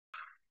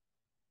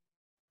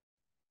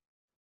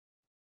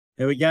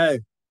Here we go.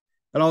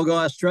 An old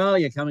guy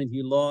Australia coming to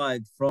you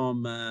live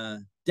from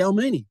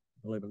Dalmini,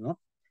 believe it or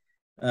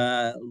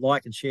not.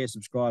 Like and share,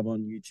 subscribe on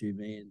YouTube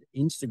and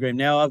Instagram.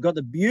 Now, I've got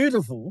the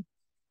beautiful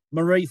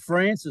Marie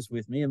Francis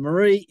with me, and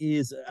Marie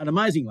is an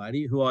amazing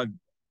lady who I've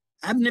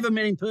never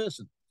met in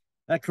person.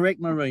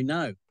 Correct, Marie?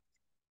 No.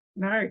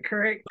 No,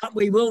 correct. But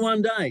we will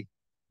one day.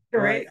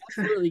 Correct.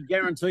 I absolutely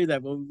guarantee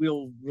that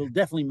we'll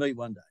definitely meet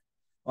one day.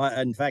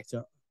 In fact,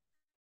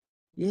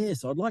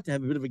 yes, I'd like to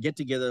have a bit of a get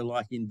together,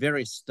 like in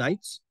various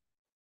states.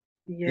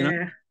 Yeah. You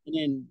know, and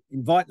then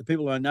invite the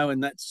people I know in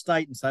that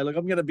state and say, look,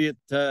 I'm going to be at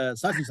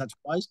such and such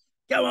place.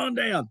 Go on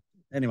down.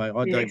 Anyway, I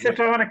don't. Except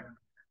I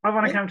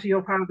want to come to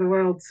your part of the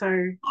world, so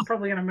I'm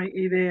probably going to meet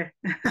you there.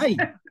 Hey,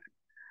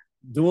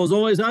 door's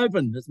always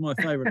open. That's my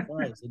favourite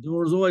phrase. The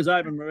door is always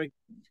open, Marie.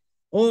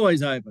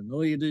 Always open.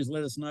 All you do is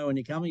let us know when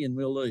you're coming and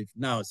we'll leave.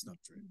 No, it's not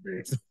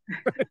true.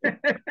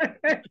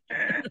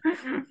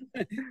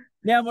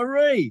 Now,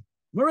 Marie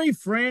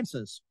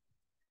Francis,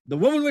 the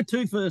woman with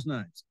two first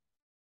names.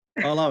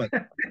 I love it.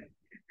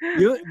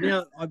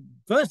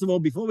 First of all,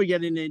 before we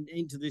get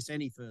into this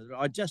any further,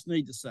 I just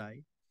need to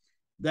say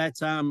that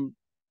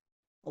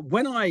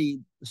when I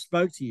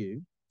spoke to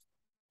you,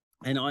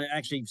 and I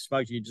actually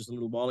spoke to you just a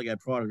little while ago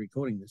prior to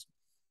recording this,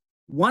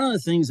 one of the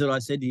things that I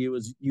said to you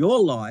was your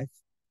life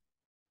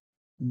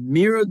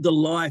mirrored the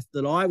life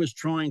that I was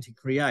trying to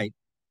create,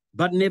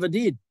 but never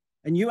did.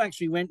 And you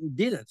actually went and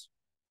did it.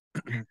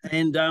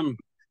 And I'm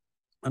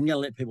going to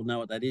let people know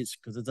what that is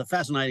because it's a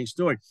fascinating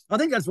story. I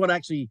think that's what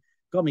actually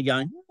got me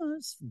going, oh,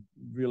 that's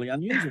really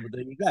unusual, but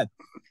there you go.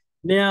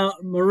 Now,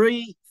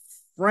 Marie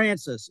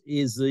Francis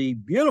is the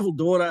beautiful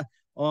daughter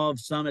of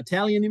some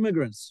Italian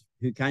immigrants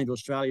who came to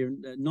Australia in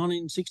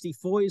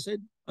 1964, you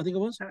said? I think it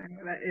was.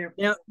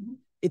 Now,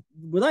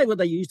 were they what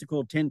they used to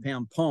call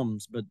 10-pound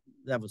poms, but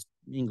that was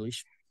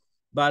English.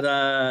 But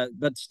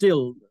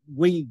still,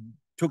 we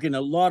took in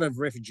a lot of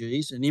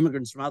refugees and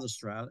immigrants from other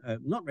Australia,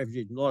 not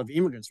refugees, a lot of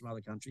immigrants from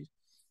other countries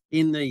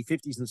in the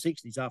 50s and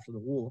 60s after the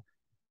war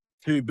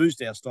to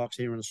boost our stocks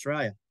here in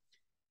Australia.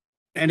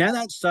 And at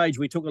that stage,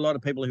 we took a lot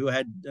of people who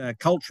had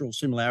cultural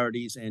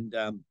similarities and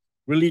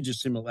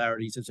religious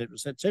similarities, et cetera,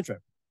 et cetera.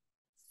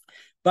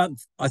 But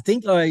I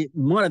think I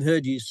might have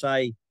heard you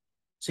say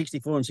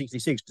 64 and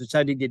 66.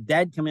 So did your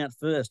dad come out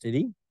first, did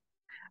he?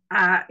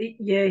 Yeah,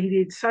 he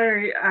did.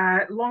 So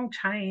long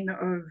chain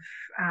of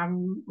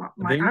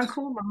my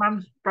uncle, my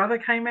mum's brother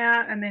came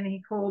out, and then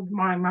he called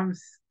my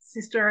mum's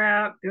sister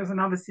out. There was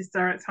another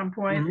sister at some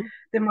point. Mm-hmm.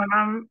 Then my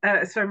mum,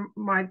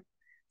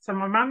 so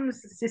my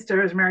mum's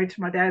sister is married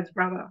to my dad's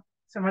brother.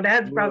 So my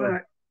dad's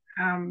brother,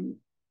 my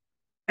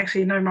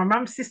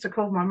mum's sister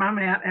called my mum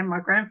out and my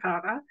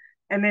grandfather,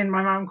 and then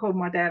my mum called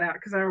my dad out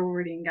because they were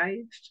already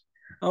engaged.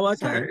 Oh, okay.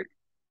 So,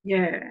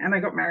 yeah, and they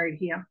got married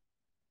here.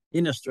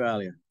 In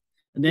Australia.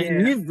 And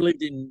then you've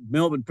lived in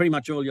Melbourne pretty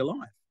much all your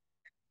life.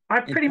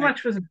 I pretty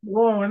much was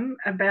born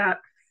about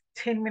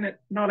 10-minute,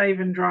 not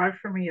even drive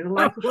from here. The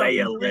local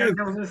shopping center,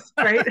 there was a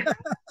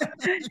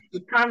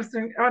street.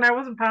 Palmerston. Oh, no, it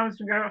wasn't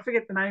Palmerston Grove. I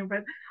forget the name,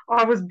 but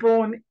I was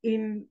born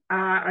in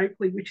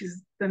Oakley, which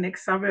is the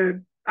next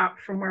suburb up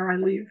from where I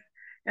live.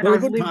 And well,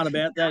 the good part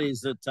about that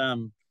is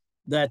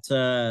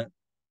that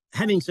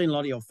having seen a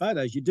lot of your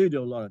photos, you do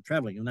a lot of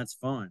travelling, and that's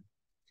fine.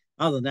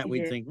 Other than that,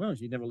 we'd think, well,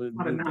 she never lived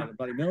out of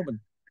bloody Melbourne.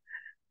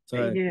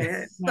 So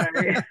yeah, no,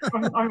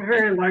 I'm a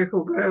very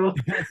local girl.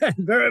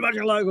 Very much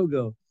a local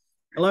girl.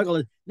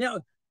 Now,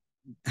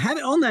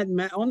 on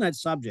that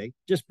subject,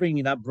 just bringing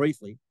it up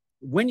briefly,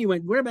 when you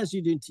went, whereabouts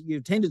you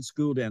attended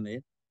school down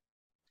there?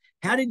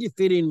 How did you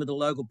fit in with the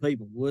local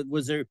people?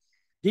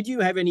 Did you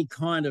have any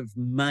kind of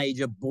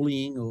major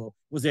bullying, or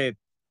was there?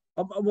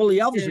 Well,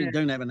 you obviously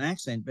don't have an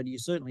accent, but you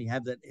certainly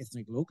have that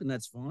ethnic look, and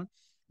that's fine.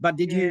 But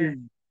did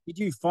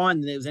you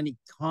find there was any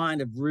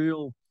kind of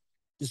real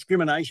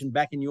discrimination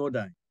back in your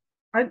day?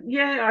 I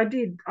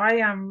did.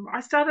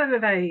 I started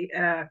at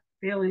a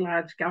fairly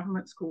large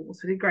government school,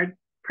 so I did grade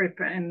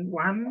prep and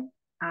one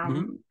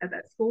at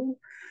that school,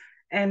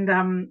 and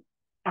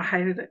I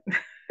hated it.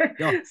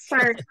 Oh. So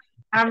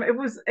it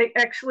was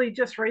actually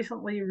just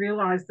recently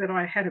realised that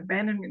I had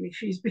abandonment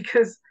issues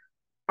because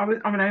I'm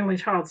an only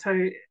child.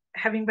 So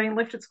having been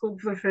left at school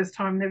for the first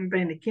time, never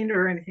been to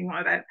kinder or anything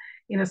like that,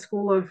 in a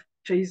school of,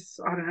 I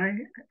don't know,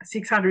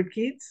 600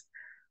 kids.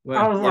 Well,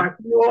 I was like,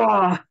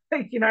 whoa,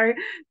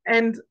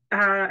 and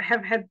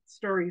have had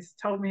stories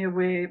told me of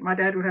where my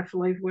dad would have to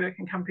leave work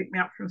and come pick me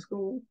up from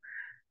school.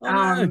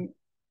 Oh, no.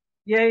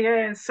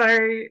 Yeah. So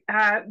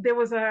there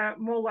was a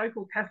more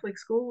local Catholic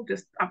school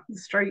just up the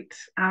street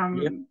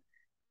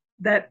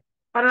that,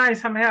 I don't know,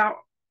 somehow,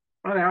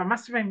 I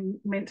must have been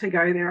meant to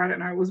go there. I don't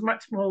know. It was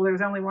much smaller. There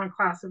was only one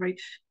class of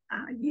each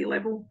year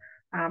level,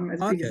 as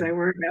big as they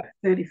were, about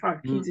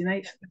 35 kids in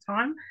each at the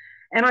time.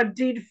 And I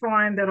did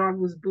find that I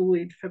was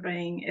bullied for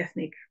being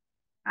ethnic.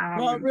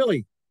 Oh,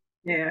 really?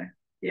 Yeah.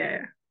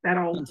 That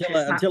old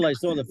until they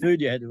saw the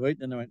food you had to eat,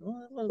 and they went,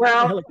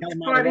 "Well,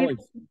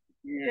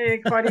 Yeah,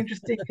 quite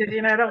interesting because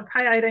they'll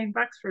pay $18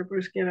 for a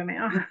bruschetta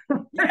now.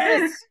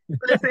 Yes.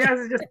 Everything else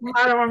is just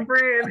butter on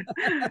bread.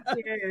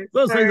 Yeah,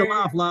 Well, so see,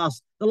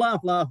 the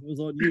laugh was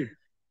on you.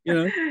 You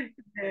know,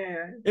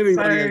 yeah,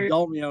 everybody has so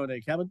Dolmio in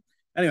their cupboard.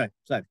 Anyway,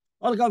 so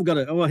oh, look, I've got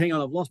it. Oh, hang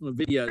on, I've lost my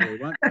video there.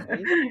 Won't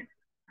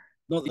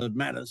not that it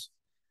matters.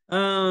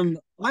 I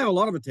have a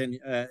lot of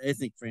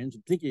ethnic friends,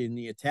 particularly in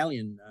the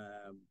Italian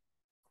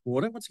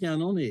quarter. What's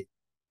going on here?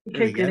 you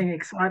There we keep go. getting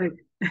excited.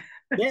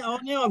 Yeah, oh,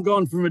 now I've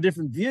gone from a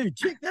different view.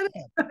 Check that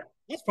out.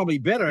 That's probably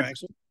better,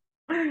 actually.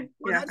 Well,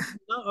 Yeah.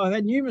 I've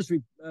had numerous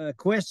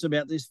requests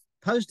about this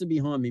poster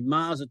behind me,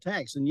 Mars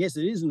Attacks, and yes,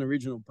 it is an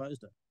original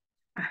poster.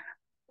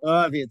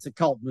 Oh, yeah, it's a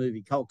cult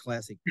movie, cult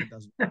classic. It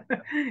doesn't.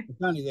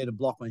 It's only there to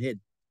block my head.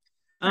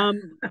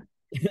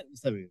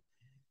 So,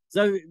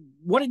 so,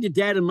 what did your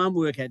dad and mum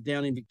work at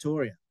down in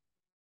Victoria?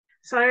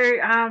 So,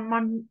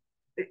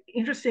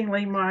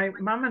 interestingly, my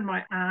mum and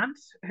my aunt,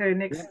 her Yeah.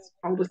 next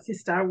older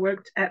sister,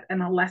 worked at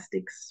an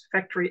elastics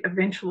factory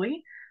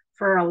eventually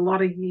for a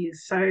lot of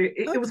years. So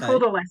it was Okay.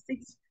 called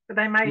Elastics, but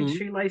they made Mm-hmm.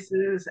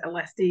 shoelaces,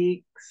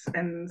 elastics,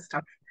 and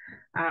stuff.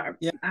 Uh,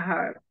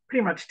 Yeah.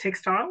 Pretty much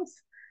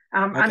textiles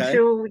Okay.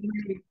 until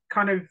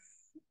kind of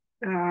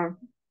uh,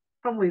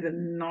 probably the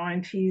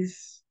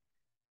 90s.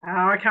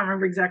 I can't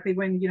remember exactly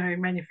when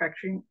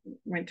manufacturing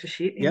went to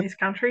shit in Yep. this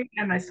country,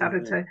 and they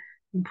started Yeah. to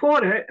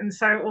import it, and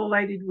so all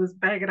they did was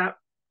bag it up,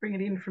 bring it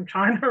in from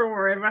China or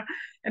wherever,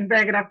 and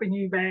bag it up in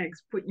new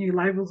bags, put new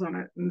labels on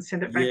it, and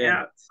send it back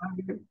Yeah. out. So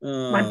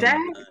my Oh, dad,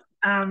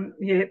 no.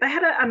 yeah, they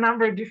had a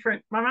number of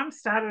different. My mum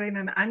started in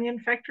an onion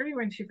factory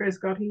when she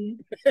first got here,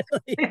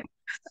 There you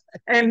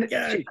and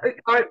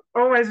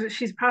go.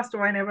 she's passed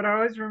away now, but I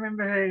always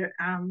remember her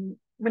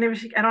whenever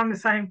and I'm the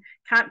same,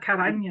 can't cut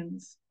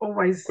onions,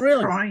 always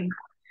Really? crying.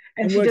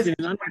 And And she worked just in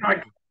an onion went like,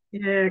 factory.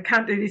 yeah,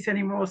 can't do this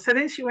anymore. So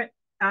then she went,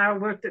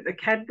 worked at the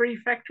Cadbury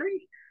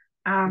factory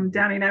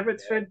down in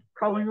Abbotsford,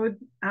 Collingwood.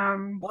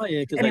 Oh, yeah,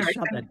 because they Anyway,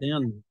 shut that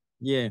down.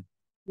 Yeah.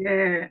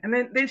 yeah, and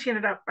then she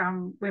ended up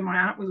where my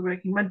aunt was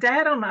working. My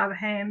dad, on the other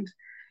hand,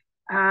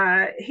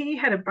 he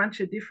had a bunch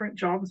of different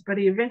jobs, but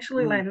he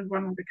eventually Mm. landed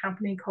one with a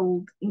company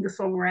called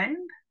Ingersoll Rand.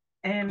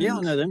 Yeah, I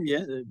And know them.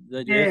 Yeah,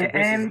 they do yeah, effervescents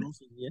and and all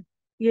sorts. Yeah.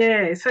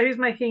 yeah, so he was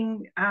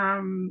making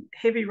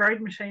heavy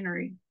road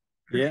machinery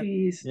for a Yeah. few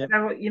years. Yeah. They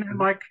were,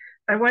 like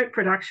they weren't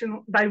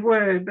production. They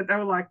were, but they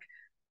were like,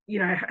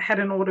 had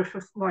an order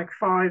for like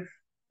 5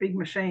 big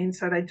machines,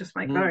 so they just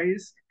make Mm.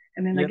 those,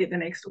 and then they Yep. get the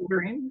next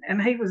order in.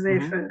 And he was there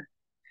Mm-hmm. for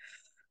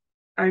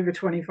over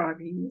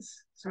 25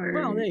 years. So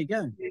Well, there you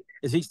go.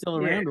 Is he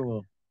still yeah, around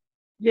or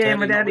yeah,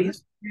 my sadly not dad with is.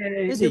 us? Yeah,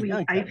 Is he'll he? be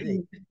Okay. 80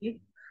 this year. Good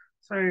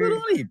So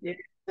on him. yeah,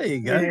 There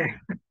you go. yeah.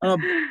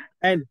 Um,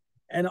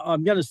 and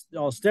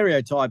I'll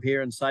stereotype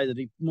here and say that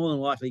he more than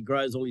likely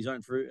grows all his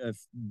own fruit,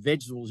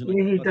 vegetables in a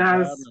Yeah, he like a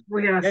garden. does.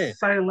 We are Yeah.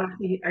 so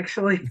lucky,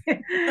 actually.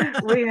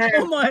 We have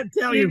All my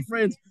Italian huge,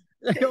 friends,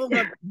 they all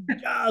got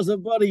jars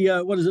of bloody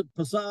what is it,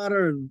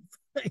 passata and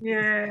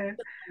yeah.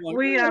 I'm like,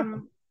 We oh,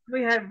 um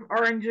we have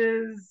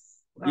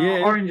yeah,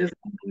 oranges,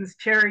 onions,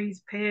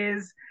 cherries,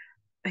 pears.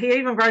 He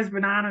even grows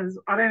bananas.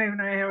 I don't even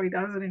know how he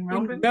does it in in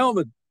Melbourne.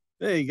 Melbourne.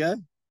 There you go.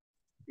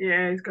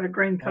 Yeah, he's got a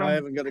green I thumb.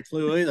 haven't got a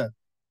clue either.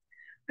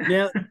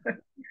 Now,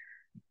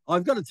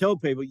 I've got to tell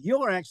people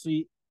you're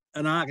actually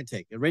an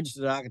architect, a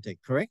registered architect,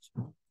 correct?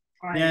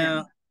 I Now,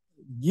 am.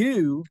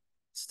 you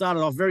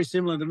started off very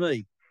similar to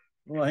me.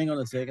 Well, hang on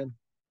a second.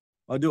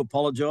 I do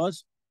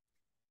apologise.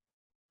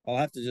 I'll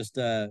have to just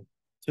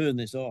turn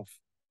this off.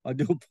 I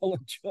do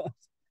apologise.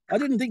 I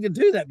didn't think to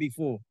do that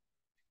before.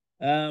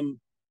 Oh,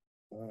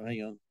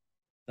 hang on.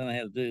 Don't know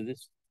how to do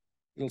this.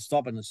 It'll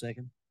stop in a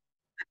second.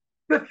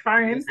 The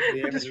phone. That's the I just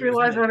amateurs, isn't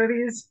realised it? what it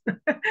is.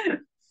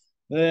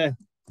 Yeah,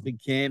 big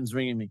Cam's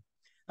ringing me.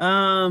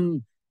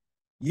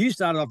 You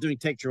started off doing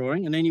tech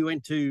drawing, and then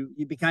you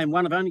became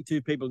one of only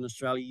 2 people in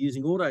Australia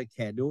using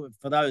AutoCAD. Or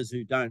for those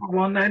who don't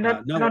Well, no, know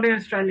what not in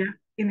Australia.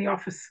 In the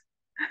office.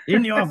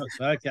 in the office,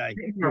 okay,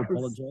 In the do office.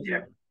 apologise. Yeah.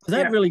 So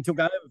that Yeah. really took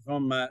over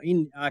from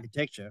in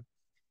architecture,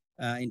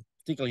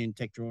 particularly in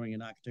tech drawing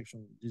and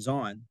architectural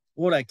design.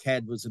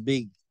 AutoCAD was a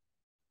big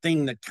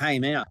thing that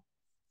came out,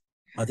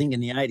 I think, in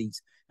the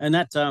 80s, and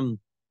that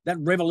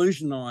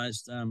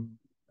revolutionised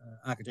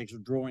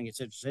architectural drawing,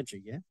 etc., etc.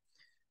 Yeah.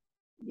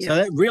 Yeah. So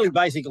that really,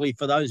 basically,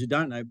 for those who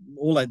don't know,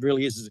 all that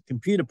really is a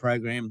computer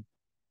program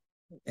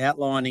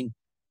outlining,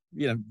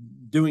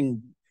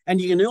 doing, and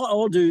you can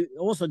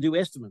also do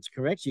estimates.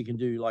 Correct? You can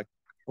do like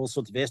all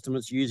sorts of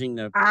estimates using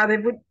the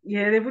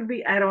There would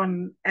be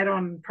add-on yeah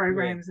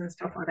programs and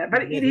stuff like that.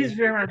 But it method is of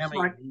very much how many,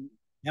 like,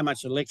 how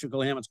much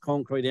electrical, how much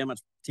concrete, how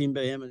much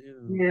timber, how much,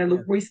 yeah, yeah.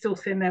 look, we still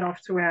send that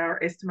off to our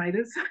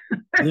estimators.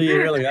 Do you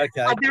really?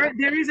 Okay.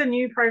 There is a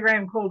new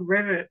program called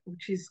Revit,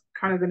 which is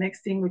kind of the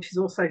next thing, which is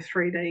also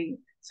 3D.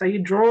 So you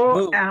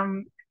draw,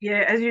 Well,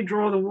 as you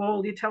draw the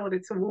wall, you tell it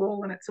it's a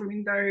wall and it's a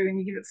window, and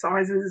you give it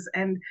sizes,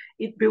 and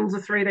it builds a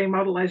 3D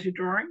model as you're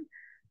drawing.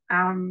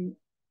 I'm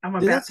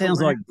that about to sounds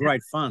learn. like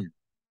great fun,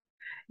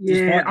 Yeah,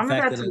 despite the I'm fact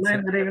about that to it's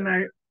learn that, even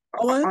though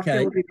oh, I feel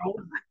okay. a bit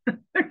old,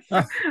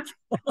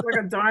 like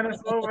a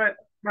dinosaur.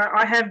 But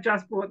I have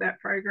just bought that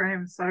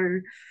program, so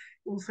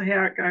we'll see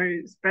how it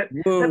goes. But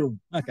Whoa.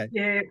 Okay.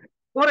 yeah,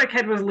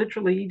 AutoCAD was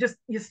literally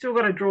you still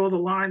got to draw the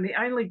line. The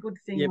only good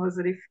thing Yep. was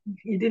that if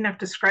you didn't have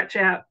to scratch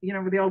out,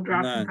 with the old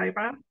drafting No.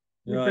 paper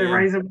with Oh the yeah.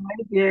 razor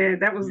blade, yeah,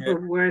 that was Yeah. the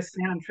worst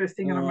sound first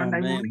thing on a Oh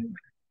Monday man. morning.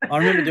 I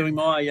remember doing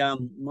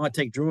my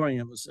tech drawing.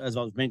 It was, as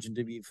I was mentioned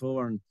to you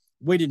before, and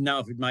we didn't know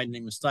if we'd made any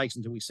mistakes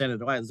until we sent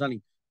it away. There's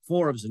only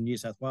 4 of us in New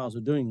South Wales who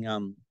are doing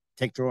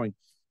tech drawing.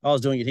 I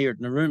was doing it here at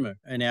Narooma,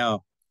 and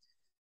our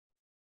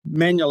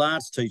manual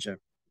arts teacher,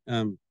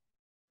 um,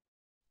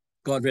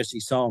 God rest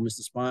his soul,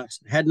 Mr. Sparks,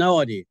 had no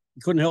idea.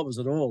 He couldn't help us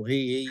at all.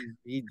 He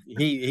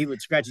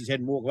would scratch his head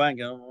and walk away and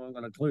go, oh, "I haven't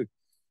got a clue."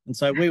 And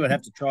so we would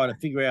have to try to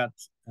figure out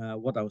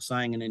what they were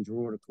saying and then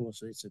draw it, of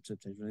course,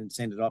 and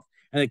send it off.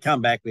 And it'd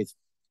come back with,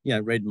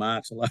 red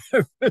marks all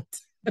over it.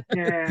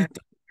 Yeah.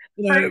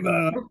 you So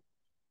know,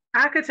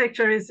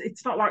 architecture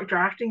it's not like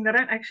drafting. They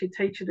don't actually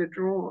teach you to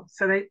draw.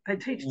 So they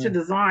teach you to uh,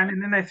 design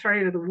and then they throw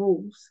you to the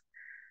wolves.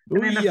 And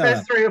oh, then the yeah.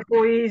 first 3 or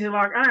 4 years, you're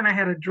like, I don't know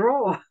how to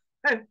draw.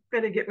 I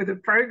better get with the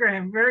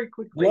program very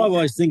Well, I quickly.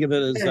 always think of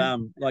it as Yeah,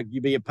 like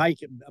you be a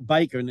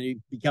baker and then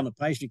you become a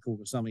pastry cook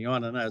or something. I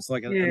don't know. It's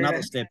like another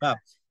yeah. step up.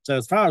 So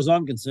as far as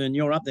I'm concerned,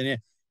 you're up there now.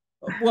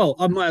 Well,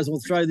 I might as well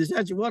throw this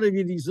at you. What have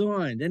you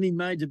designed? Any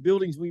major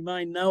buildings we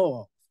may know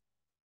of?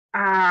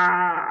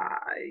 Uh,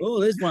 Oh,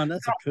 there's one.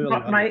 That's a curly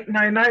not one.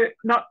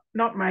 no,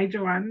 not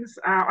major ones.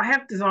 I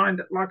have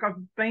designed, like, I've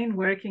been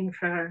working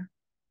for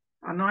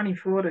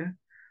 94 to,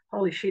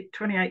 holy shit,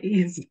 28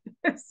 years.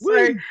 So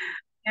Whee!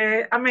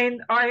 yeah, I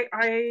mean,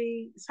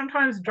 I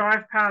sometimes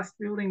drive past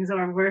buildings that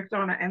I've worked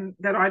on and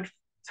that I'd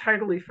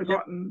totally Yep.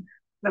 forgotten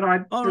that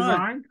I'd All right.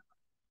 designed.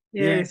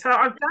 Yeah, Yeah. so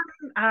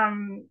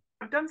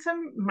I've done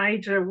some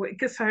major work.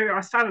 So I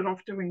started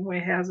off doing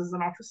warehouses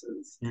and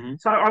offices. Mm-hmm.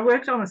 So I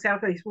worked on the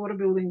Southeast Water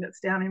building that's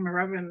down in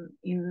Moorabbin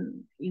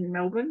in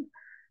Melbourne.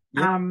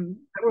 Yep.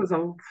 That was a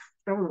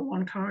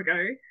long time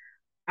ago.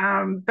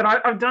 But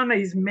I've done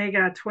these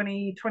mega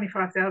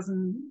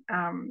 25,000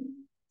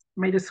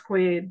 meter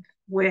squared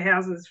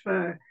warehouses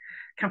for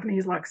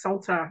companies like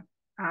Salter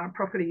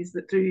Properties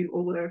that do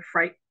all the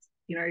freight,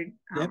 you know,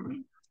 Yep. what do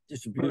they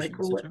Distribution,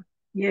 call it? etc.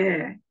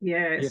 Yeah,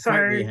 yeah. Yeah. Freight So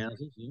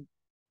warehouses. Yeah.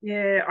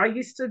 yeah, I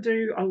used to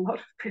do a lot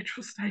of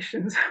petrol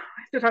stations.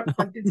 I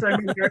did so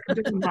many I could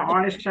do with my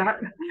eyes shut,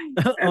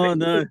 and Oh it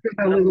no.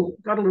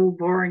 got a little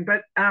boring.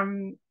 But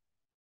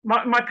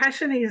my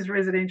passion is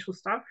residential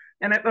stuff,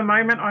 and at the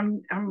moment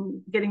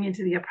I'm getting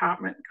into the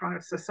apartment kind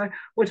of stuff. So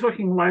we're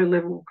talking low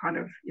level, kind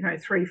of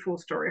 3-4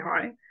 story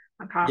high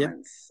Yep.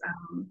 apartments,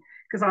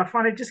 because I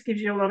find it just gives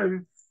you a lot of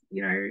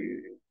you know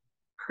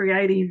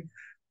creative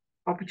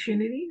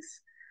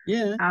opportunities.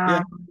 Yeah. Yeah.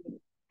 Um,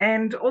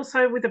 and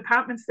also with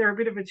apartments, they're a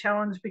bit of a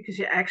challenge because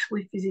you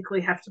actually physically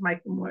have to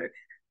make them work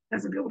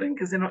as a building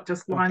because they're not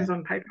just lines Okay.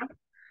 on paper.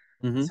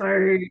 Mm-hmm.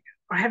 So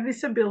I have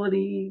this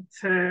ability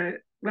to,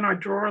 when I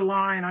draw a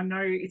line, I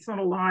know it's not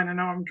a line. I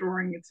know I'm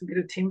drawing, it's a bit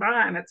of timber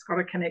and it's got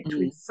to connect Mm-hmm.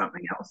 with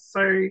something else.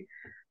 So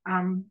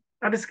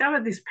I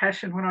discovered this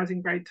passion when I was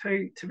in grade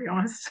 2, to be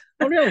honest.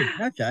 Oh, really?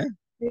 Okay.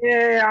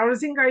 Yeah, I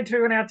was in grade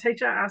 2 and our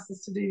teacher asked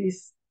us to do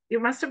this. She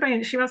must have been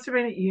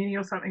at uni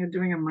or something or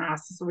doing a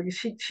master's. So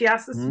she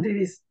asked us to Mm-hmm. do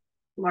this,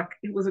 like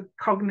it was a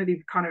cognitive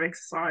kind of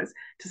exercise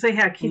to see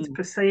how kids Mm-hmm.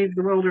 perceive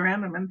the world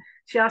around them. And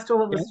she asked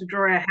all of Yeah. us to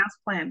draw our house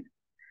plan.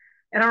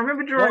 And I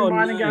remember drawing Oh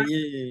mine and no. going,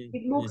 Yeah.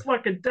 it Yeah. looks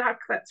like a duck,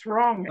 that's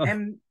wrong. Oh.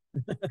 And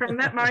from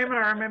that moment,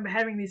 I remember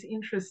having this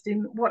interest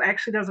in what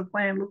actually does a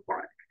plan look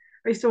like.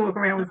 I used to walk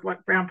around with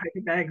like brown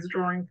paper bags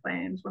drawing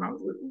plans when I was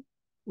little.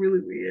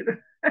 Really weird.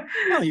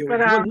 Oh, you But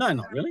well, no,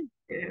 not really.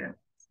 yeah.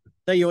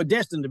 So you're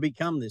destined to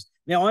become this.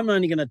 Now, I'm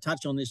only going to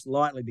touch on this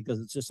lightly because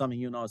it's just something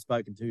you and I have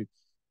spoken to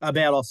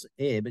about off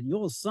air. But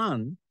your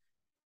son,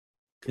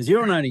 because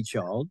you're an only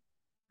child,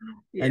 and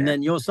Yeah.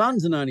 then your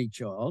son's an only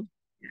child,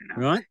 Yeah.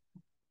 right?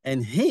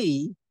 And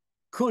he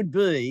could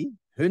be,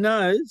 who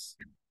knows,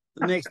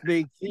 the next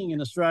big thing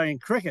in Australian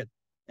cricket.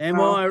 Am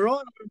Well, I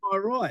right or am I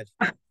right?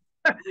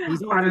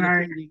 He's I off don't with the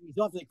know. he's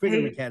off the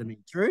cricketing He academy.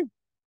 True.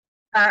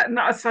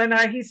 no,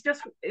 he's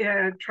just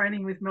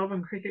training with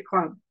Melbourne Cricket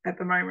Club at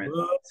the moment.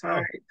 So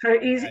Oh, so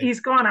okay.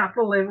 he's gone up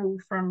a level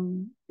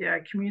from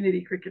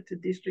community cricket to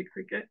district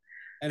cricket.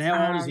 And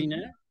how old is he Um,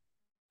 now?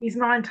 he's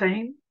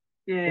 19.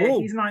 Yeah, Oh,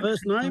 he's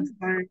first 19. name?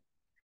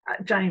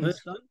 So James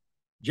First name?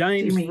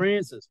 James Jimmy.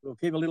 Francis. We'll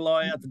keep a little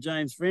eye out for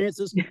James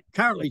Francis,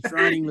 currently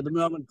training with the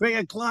Melbourne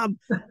Cricket Club.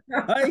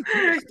 Hey,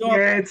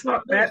 Yeah, it's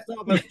not next that.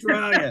 stop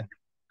Australia.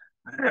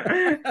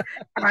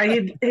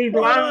 He'd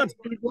What? love to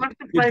You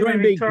play for dream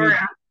big, kid.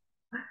 Victoria.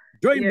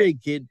 Dream Yeah,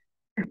 big, kid.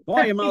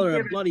 Buy your mother a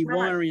yeah, bloody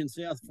right. winery in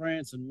South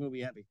France and we'll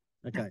be happy.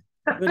 Okay.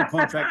 Bit of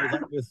contract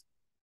with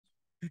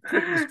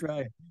Cricket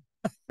Australia.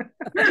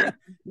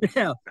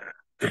 Now,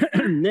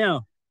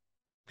 now,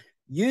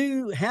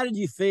 how did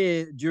you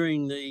fare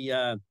during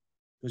the,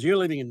 because you're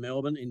living in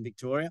Melbourne, in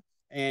Victoria,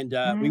 and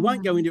we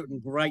won't go Mm, into it in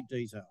great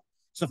detail.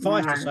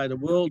 Suffice to no. say, the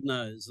world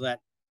knows that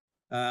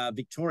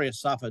Victoria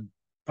suffered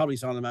probably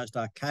some of the most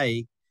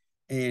archaic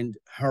and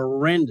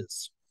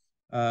horrendous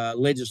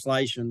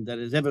legislation that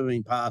has ever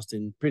been passed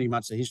in pretty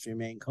much the history of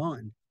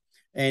mankind.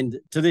 And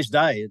to this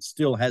day, it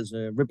still has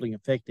a rippling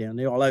effect down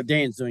there, although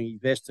Dan's doing his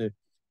best to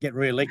get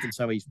re-elected,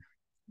 so he's,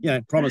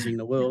 promising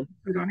the world.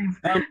 Good on him.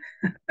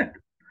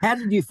 How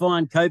did you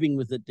find coping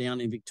with it down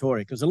in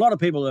Victoria? Because a lot of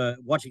people are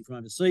watching from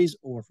overseas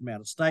or from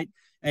out of state,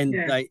 and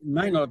they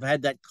may not have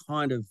had that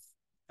kind of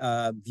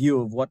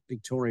view of what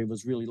Victoria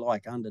was really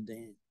like under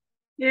Dan.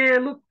 Yeah,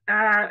 look,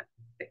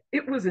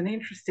 it was an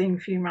interesting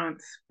few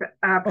months, but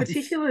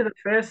particularly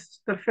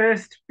the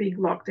first big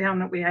lockdown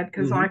that we had,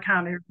 because I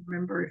can't even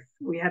remember if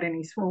we had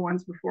any small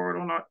ones before it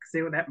or not, because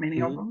there were that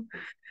many of them.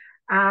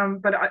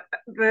 But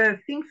the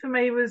thing for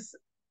me was,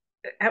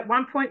 at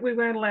one point we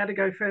weren't allowed to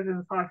go further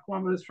than 5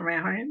 kilometres from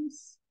our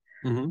homes.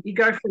 You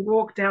go for a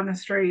walk down the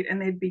street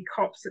and there'd be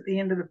cops at the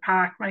end of the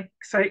park.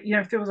 So,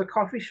 if there was a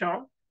coffee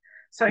shop,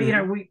 so,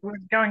 we're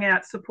going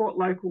out, support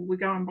local. We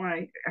go and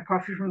buy a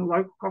coffee from the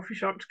local coffee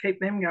shop to keep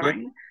them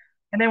going. Yep.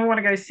 And then we want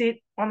to go sit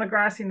on the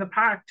grass in the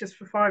park just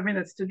for 5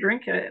 minutes to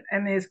drink it.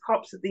 And there's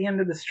cops at the end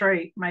of the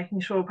street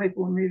making sure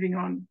people are moving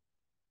on.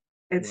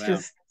 It's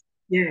just,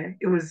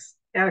 it was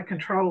out of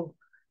control.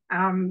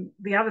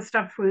 The other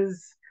stuff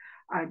was,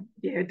 don't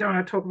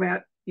want to talk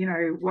about,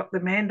 what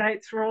the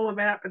mandates were all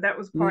about, but that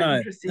was quite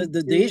interesting.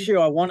 The issue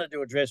I wanted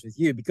to address with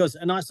you,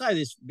 and I say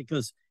this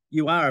because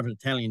you are of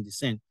Italian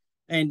descent,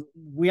 and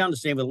we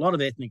understand with a lot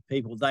of ethnic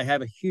people, they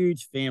have a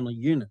huge family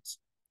units.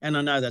 And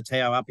I know that's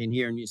how up in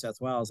here in New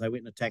South Wales, they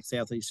went and attacked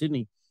Southeast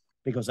Sydney,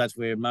 because that's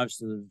where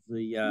most of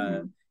the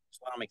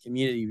Islamic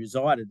community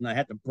resided, and they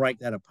had to break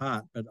that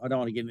apart. But I don't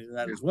want to get into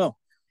that as well.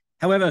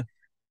 However,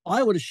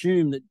 I would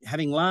assume that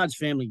having large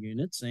family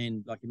units,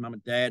 and like your mum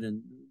and dad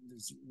and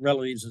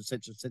relatives,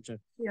 etc.,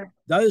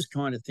 those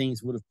kind of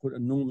things would have put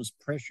enormous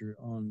pressure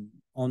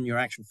on your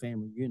actual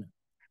family unit.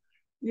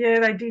 Yeah,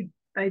 they did.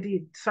 They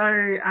did. So,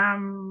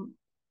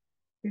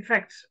 in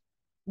fact,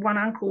 one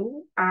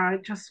uncle, I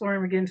just saw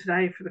him again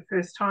today for the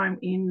first time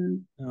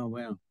in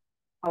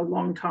a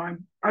long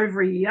time,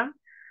 over a year.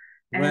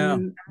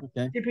 And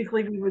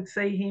typically we would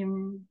see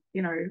him,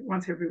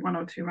 once every 1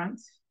 or 2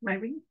 months,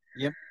 maybe.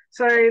 Yep.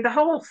 So the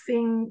whole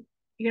thing,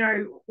 we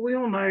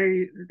all know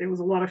that there was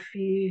a lot of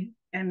fear,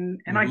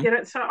 and I get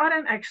it. So I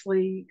don't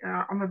actually,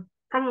 I'm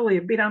probably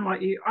a bit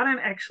unlike you. I don't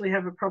actually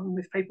have a problem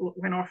with people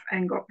that went off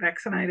and got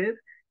vaccinated,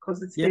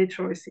 because it's their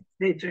choice, it's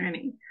their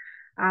journey.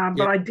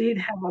 But I did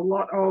have a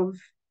lot of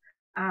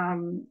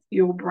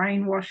your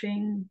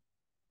brainwashing,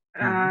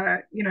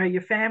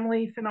 your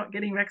family for not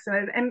getting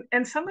vaccinated.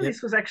 And some of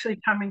this was actually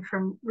coming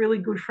from really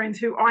good friends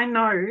who I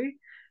know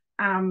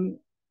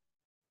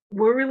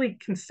were really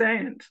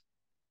concerned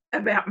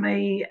about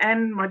me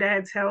and my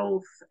dad's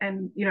health,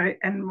 and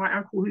and my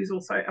uncle, who's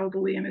also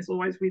elderly and is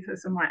always with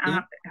us, and my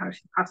aunt, how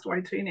she passed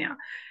away too now.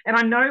 And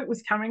I know it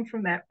was coming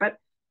from that, but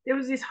there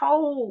was this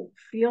whole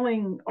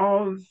feeling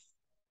of,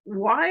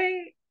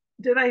 why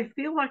do they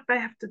feel like they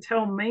have to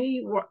tell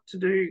me what to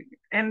do?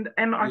 And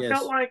I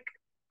felt like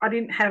I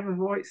didn't have a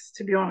voice,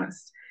 to be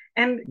honest.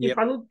 And if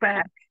I look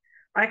back,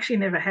 I actually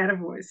never had a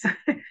voice.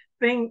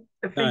 Being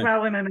a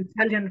female in an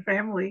Italian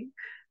family,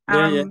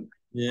 all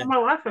my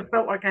life I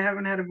felt like I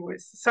haven't had a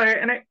voice. So,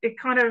 and it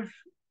kind of,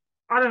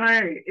 I don't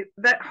know,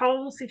 that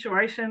whole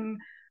situation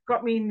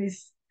got me in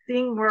this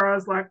thing where I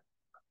was like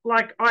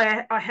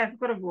I have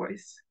got a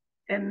voice,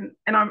 and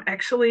I'm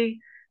actually,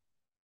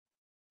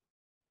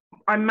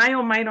 I may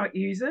or may not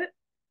use it.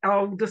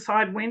 I'll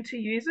decide when to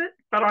use it,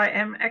 but I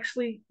am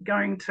actually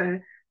going to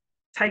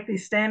take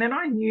this stand. And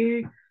I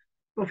knew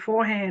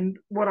beforehand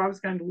what I was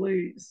going to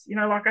lose.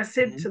 Like I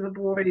said to the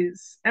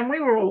boys, and we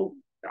were all,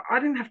 I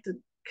didn't have to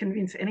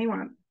convince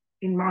anyone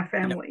in my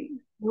family.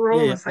 We're all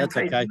on the same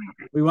page. Okay.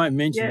 We won't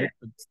mention it,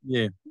 but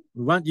we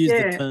won't use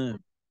the term.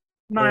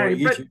 No, or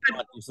YouTube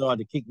might decide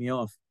to kick me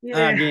off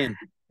again.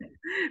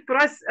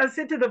 But I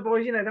said to the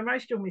boys, the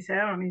most you'll miss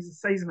out on is a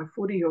season of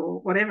footy or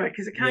whatever,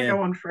 because it can't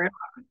go on forever.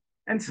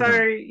 And so,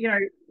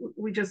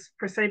 we just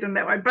proceed in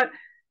that way. But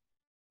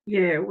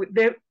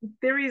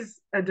there is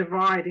a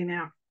divide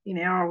in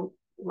our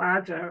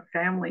larger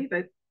family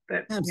that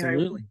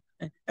absolutely.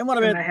 And what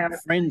about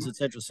friends,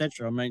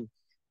 etc.? I mean,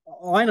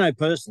 I know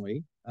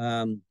personally,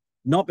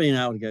 not being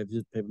able to go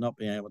visit people, not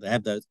being able to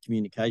have those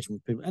communication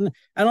with people, and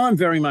I'm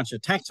very much a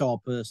tactile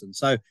person.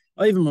 So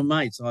even my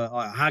mates,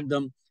 I hug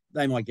them.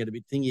 They might get a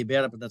bit thingy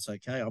about it, but that's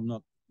okay. I'm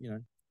not,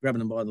 grabbing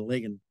them by the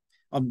leg, and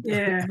I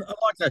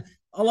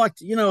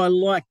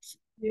like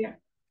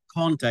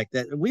contact.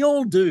 That we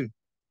all do,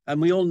 and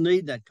we all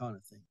need that kind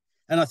of thing.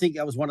 And I think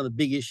that was one of the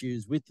big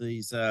issues with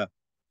these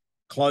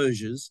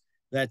closures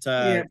that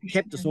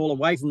kept us all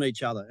away from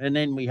each other. And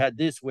then we had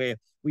this where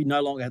we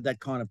no longer had that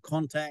kind of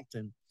contact,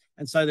 and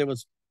so there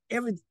was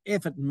every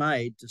effort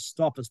made to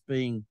stop us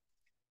being,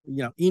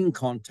 in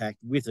contact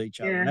with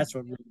each other. And that's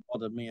what really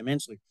bothered me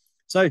immensely.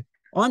 So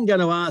I'm going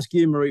to ask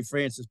you, Marie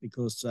Frances,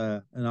 because,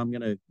 and I'm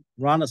going to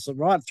run us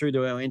right through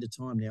to our end of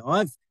time now.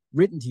 I've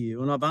written to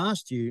you and I've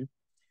asked you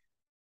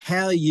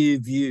how you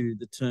view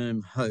the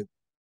term hope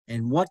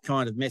and what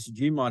kind of message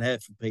you might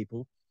have for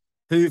people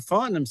who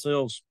find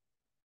themselves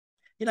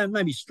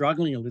maybe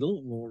struggling a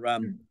little, or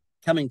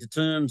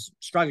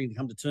struggling to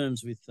come to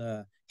terms with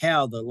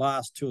how the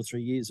last 2 or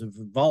 3 years have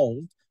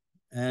evolved,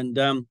 and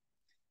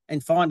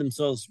find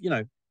themselves,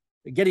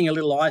 getting a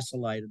little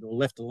isolated or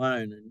left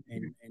alone,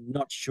 and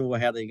not sure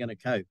how they're going to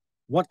cope.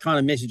 What kind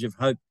of message of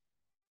hope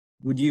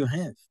would you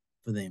have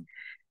for them?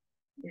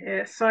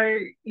 Yeah, so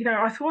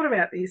I thought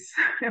about this,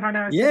 and I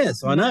know I said this.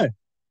 Yes, I know.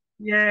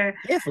 Yeah, and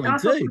Carefully I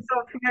thought to too.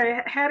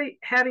 myself,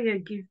 how do you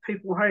give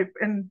people hope?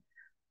 And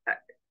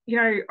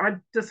I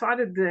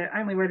decided the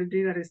only way to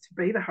do that is to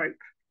be the hope.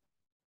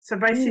 So Ooh,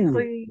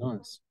 basically,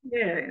 nice.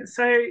 yeah.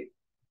 So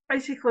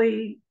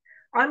basically,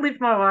 I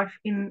live my life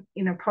in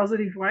a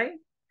positive way,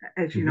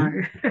 as you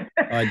Mm-hmm. know,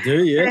 I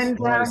do, yes. and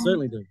I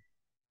certainly do.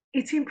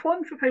 it's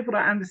important for people to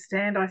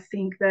understand. I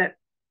think that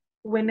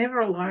we're never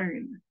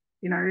alone.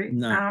 You know,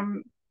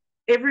 No.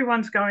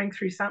 everyone's going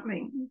through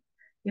something.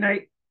 You know,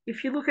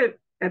 if you look at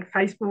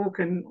Facebook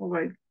and all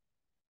those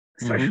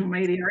Mm-hmm. social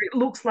media, it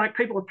looks like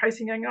people are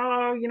posting going,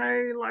 oh,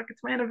 like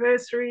it's my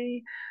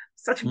anniversary,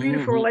 such a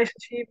beautiful Mm-hmm.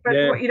 relationship. But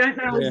Yeah. what you don't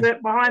know is Yeah.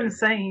 that behind the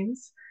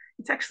scenes,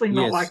 it's actually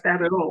not Yes. like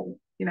that at all.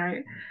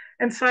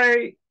 And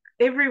so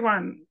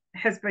everyone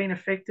has been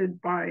affected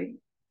by,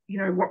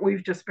 what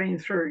we've just been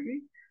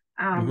through,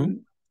 Mm-hmm.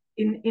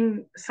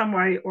 in some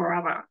way or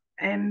other.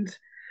 And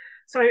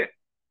so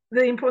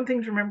the important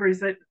thing to remember is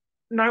that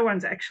no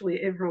one's actually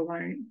ever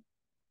alone.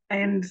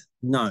 And,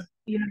 No.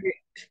 you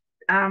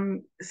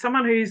know,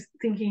 someone who's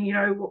thinking,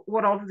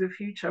 what of the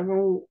future?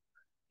 Well,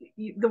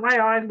 the way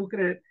I look at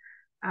it,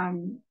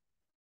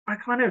 I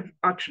kind of,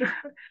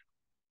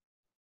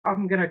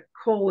 I'm going to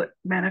call it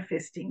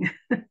manifesting.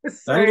 That'll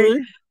So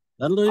do.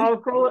 That'll do. I'll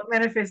call it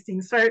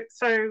manifesting. So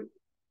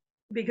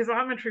because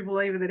I'm a true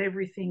believer that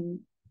everything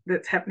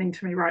that's happening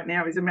to me right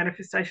now is a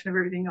manifestation of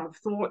everything I've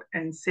thought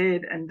and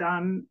said and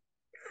done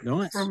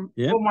Nice. from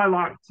Yep. all my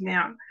life to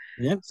now.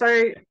 Yep.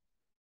 So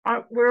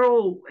we're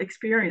all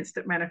experienced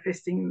at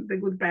manifesting the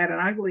good, bad,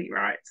 and ugly,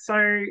 right? So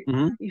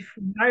Mm-hmm. if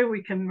we know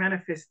we can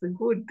manifest the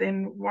good,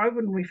 then why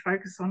wouldn't we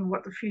focus on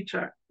what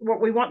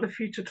we want the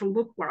future to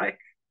look like?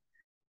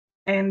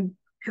 And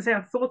because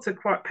our thoughts are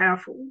quite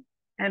powerful,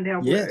 and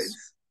our Yes.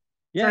 words.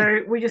 Yeah.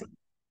 So we just,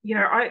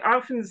 I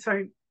often,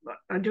 so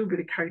I do a bit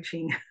of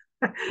coaching.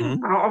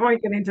 Mm-hmm. I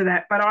won't get into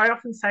that, but I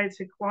often say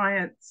to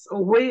clients,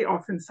 or we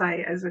often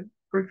say as a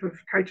group of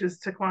coaches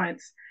to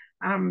clients,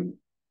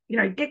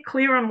 get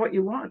clear on what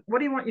you want. What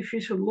do you want your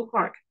future to look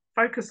like?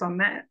 Focus on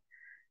that.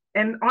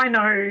 And I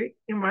know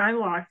in my own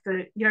life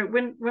that,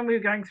 when we were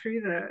going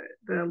through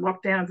the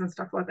lockdowns and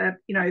stuff like that,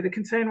 the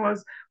concern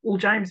was, will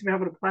James be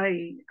able to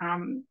play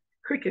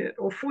cricket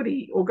or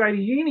footy or go to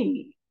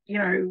uni,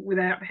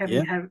 without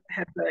having Yeah.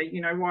 had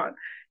the, what.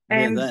 Yeah.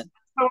 And That.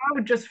 so I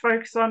would just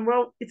focus on,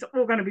 well, it's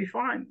all going to be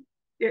fine.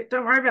 Yeah,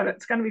 don't worry about it.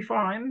 It's going to be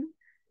fine.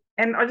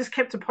 And I just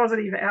kept a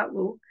positive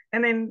outlook.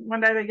 And then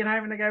one day they get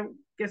home and they go,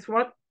 guess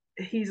what?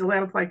 He's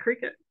allowed to play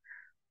cricket.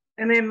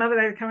 And then another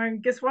day they come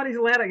home, guess what? He's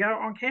allowed to go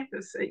on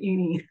campus at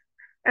uni.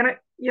 And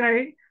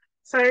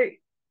so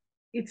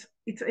it's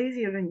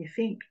easier than you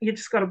think. You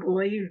just got to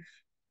believe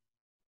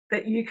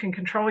that you can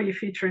control your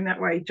future in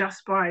that way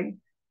just by,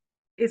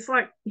 it's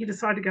like you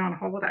decide to go on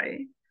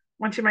holiday.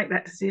 Once you make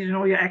that decision,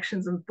 all your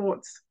actions and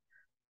thoughts,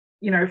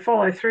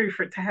 follow through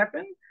for it to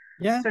happen.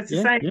 Yeah. So it's the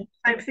Yeah. same Yeah.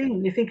 same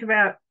thing. You think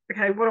about,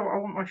 okay, what do I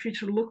want my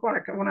future to look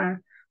like?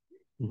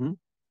 Mm-hmm.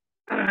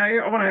 I don't know,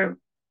 I want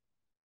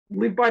to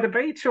live by the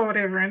beach or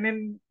whatever, and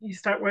then you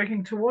start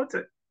working towards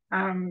it.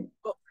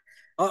 Well,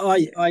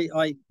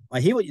 Yeah, I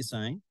hear what you're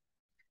saying,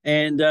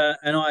 and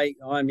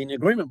I'm in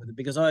agreement with it,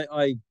 because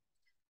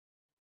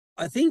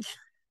I think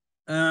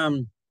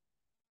um,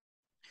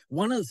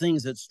 one of the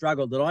things that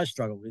I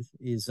struggle with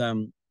is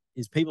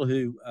people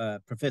who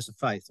profess a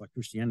faith like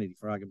Christianity,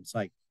 for argument's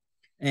sake,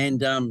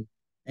 and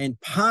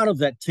part of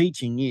that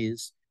teaching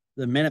is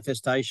the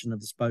manifestation of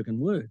the spoken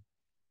word.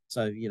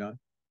 So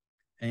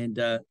and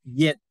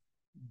yet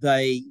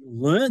they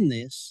learn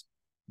this,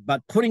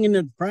 but putting it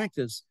into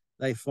practice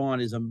they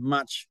find is a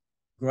much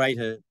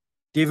greater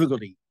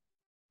difficulty,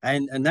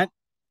 and that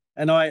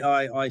and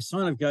I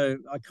sort of go,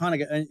 I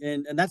kind of go,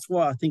 and that's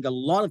why I think a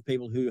lot of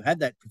people who had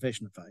that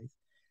profession of faith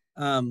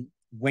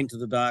went to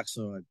the dark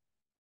side.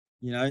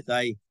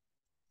 They,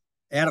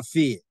 out of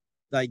fear,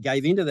 they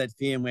gave into that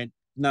fear and went,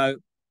 no,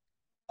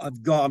 I'm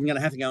going to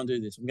have to go and do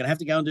this. I'm going to have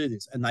to go and do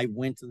this. And they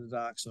went to the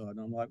dark side. And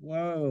I'm like,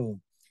 whoa,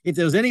 if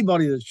there was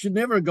anybody that should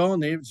never have gone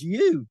there, it's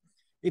you.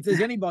 If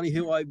there's anybody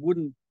who I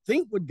wouldn't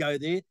think would go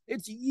there,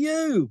 it's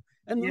you.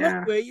 And look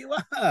yeah, where you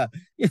are.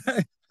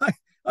 I,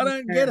 I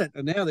don't yeah, get it.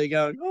 And now they're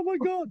going, oh my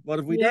God, what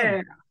have we done?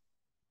 yeah.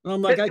 And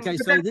I'm like, But okay,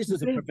 so that's this the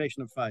is a thing.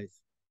 profession of faith.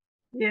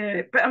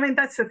 Yeah, but I mean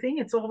that's the thing.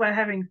 It's all about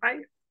having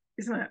faith,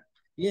 isn't it?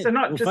 Yeah. So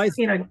not Well, just faith,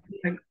 in a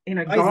faith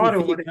and God or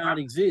fear whatever. can't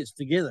exist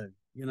together.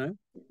 It's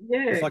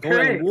Yeah, like oil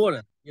and correct.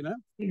 water.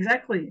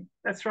 Exactly.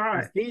 That's And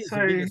right. fear is the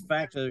So biggest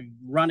factor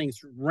running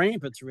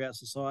rampant through our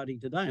society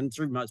today and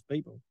through most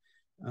people.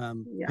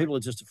 yeah, People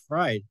are just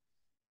afraid.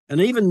 And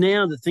even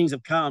now that things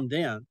have calmed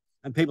down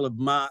and people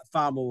are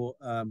far more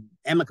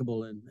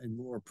amicable and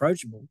more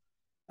approachable,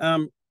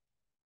 um,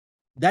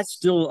 That's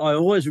still, I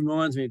always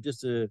reminds me of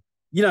just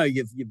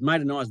you've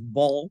made a nice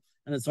bowl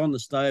and it's on the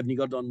stove and you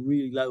got it on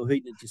really low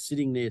heat and it's just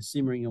sitting there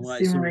simmering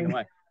away, simmering Simmering.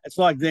 away. It's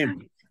like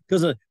them.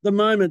 Because the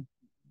moment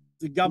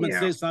the government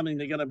Yeah. says something,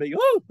 they're going to be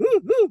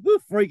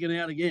freaking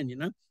out again,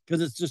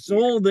 because it's just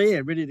all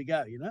there ready to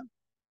go,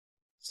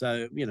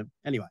 So,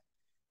 anyway.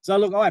 So,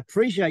 look, I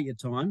appreciate your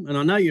time, and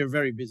I know you're a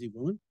very busy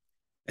woman.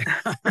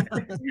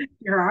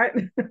 You're right.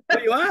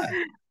 But you are.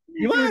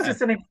 You It was are.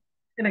 just an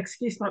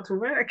excuse not to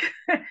work.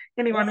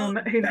 Anyone Oh,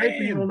 who knows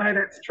me will know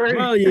that's true.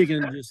 well, you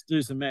can just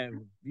do some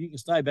you can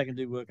stay back and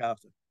do work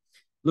after.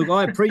 Look,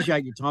 I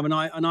appreciate your time, and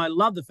I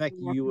love the fact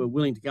that you were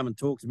willing to come and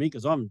talk to me,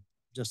 because I'm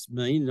just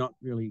me, not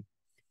really.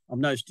 I'm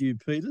no Stu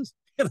Peters.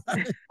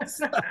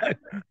 So,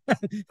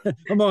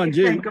 mind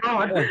you. Thank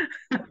God.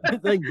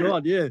 Thank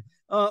God, yeah.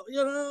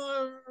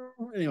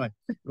 Anyway,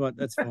 right,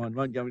 that's fine.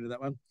 Won't go into that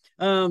one.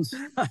 So,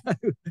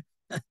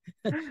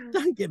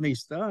 don't get me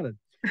started.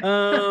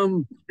 Yeah.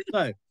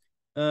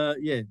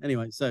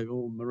 Anyway,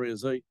 or Maria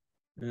Z.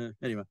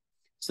 Anyway,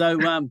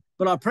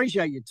 but I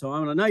appreciate your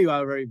time, and I know you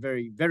are a very,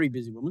 very, very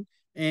busy woman.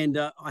 And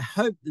I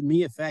hope the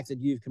mere fact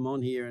that you've come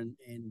on here and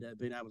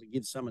been able to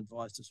give some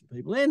advice to some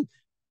people, and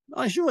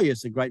I assure you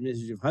it's a great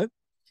message of hope.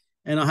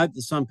 And I hope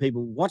that some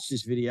people watch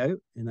this video,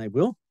 and they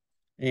will,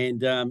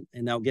 and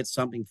they'll get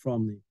something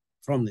from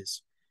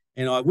this.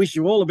 And I wish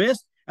you all the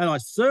best. And I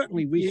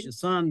certainly wish your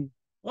son,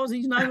 what was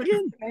his name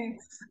again?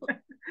 Thanks.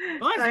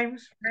 What?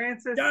 James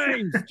Francis.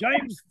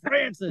 James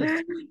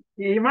Francis.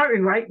 Yeah, you might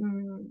be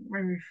waiting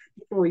maybe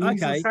 4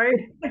 years or so.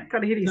 Got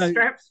to hit his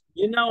straps.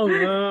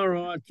 All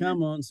right,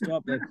 come on,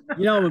 stop that.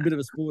 I'm a bit of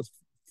a sports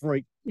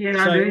freak.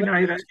 Yeah, I do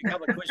know that. Ask you a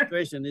couple of quick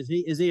questions.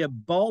 Is he a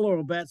bowler or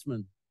a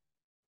batsman?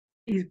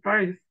 He's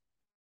both.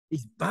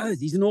 He's both.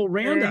 He's an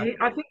all-rounder. Yeah,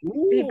 I think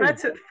he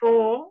bats at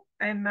 4,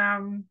 and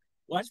well,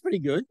 that's pretty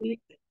good.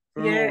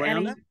 For an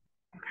all-rounder.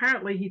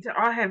 Apparently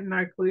I have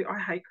no clue. I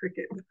hate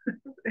cricket.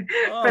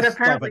 But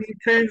apparently he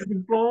turns the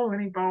ball when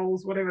he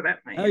bowls, whatever that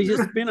means. Oh, he's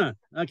a spinner.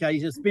 Okay,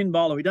 he's a spin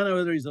bowler. We don't know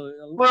whether he's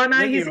well,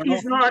 no, he's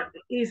not.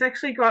 He's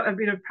actually got a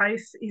bit of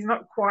pace. He's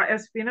not quite a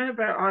spinner,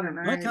 but I don't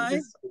know. Okay.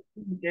 I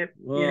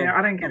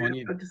don't get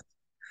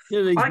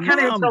it. I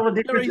can't even tell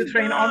the difference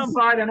between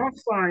onside and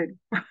offside.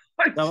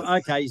 So,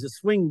 okay, he's a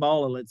swing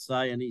bowler, let's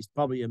say, and he's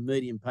probably a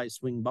medium pace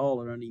swing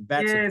bowler, and he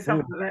bats at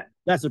something like that.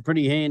 That's a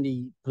pretty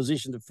handy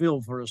position to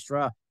fill for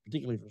Australia,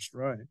 particularly for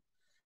Australia.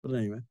 But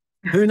anyway,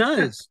 who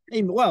knows?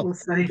 We'll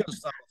see. He's got to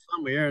start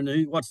somewhere,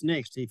 and what's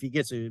next? If he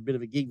gets a bit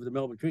of a gig with the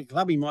Melbourne Cricket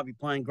Club, he might be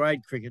playing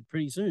grade cricket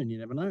pretty soon. You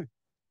never know.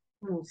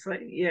 We'll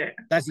see. Yeah,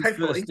 that's his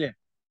first step.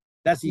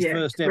 That's his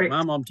first step,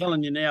 Mum. I'm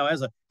telling you now,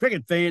 as a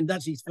cricket fan,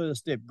 that's his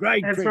first step.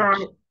 Great. That's cricket.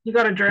 Right. You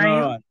got a dream.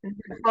 Right.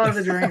 Follow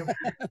the dream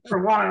for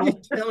a while.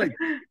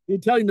 You're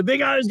telling the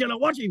big O's going to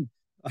watch him.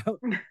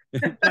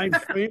 James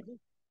Francis.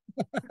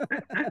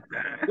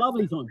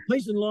 Lovely time.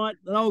 Peace and light.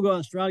 The old guy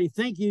Australia.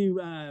 Thank you,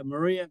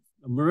 Maria.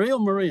 Maria or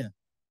Maria?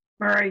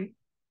 Marie.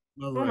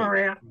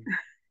 Maria.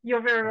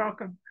 You're very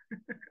welcome.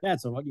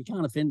 That's all right. You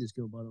can't offend this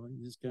girl, by the way.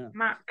 You just can't.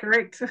 Not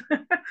correct.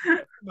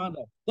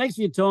 Thanks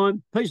for your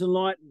time. Peace and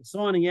light.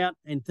 Signing out.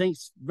 And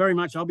thanks very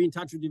much. I'll be in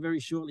touch with you very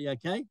shortly,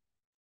 okay?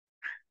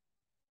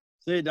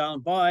 See you, darling.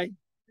 Bye.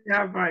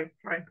 Yeah, bye.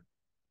 Bye.